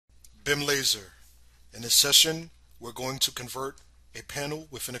BIM laser. In this session, we're going to convert a panel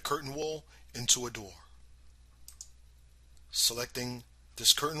within a curtain wall into a door. Selecting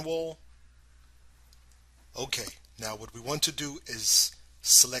this curtain wall. Okay, now what we want to do is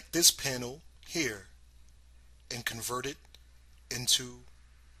select this panel here and convert it into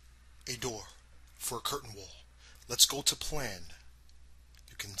a door for a curtain wall. Let's go to Plan.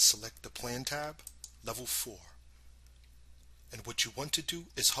 You can select the Plan tab, Level 4. And what you want to do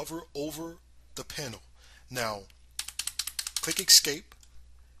is hover over the panel. Now, click Escape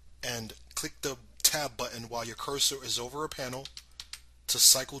and click the Tab button while your cursor is over a panel to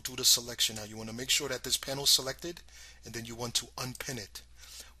cycle through the selection. Now you want to make sure that this panel is selected, and then you want to unpin it.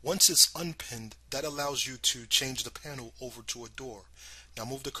 Once it's unpinned, that allows you to change the panel over to a door. Now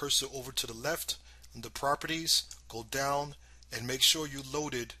move the cursor over to the left in the properties, go down and make sure you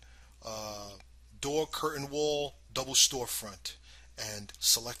loaded door, curtain wall, double storefront, and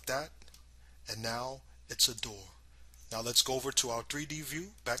select that, and now it's a door. Now let's go over to our 3D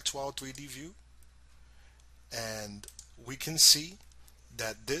view, back to our 3D view, and we can see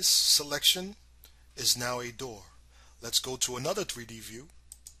that this selection is now a door. Let's go to another 3D view,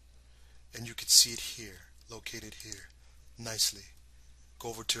 and you can see it here, located here, nicely. Go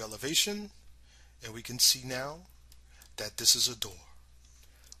over to elevation, and we can see now that this is a door.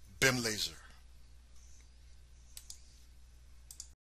 BIM laser.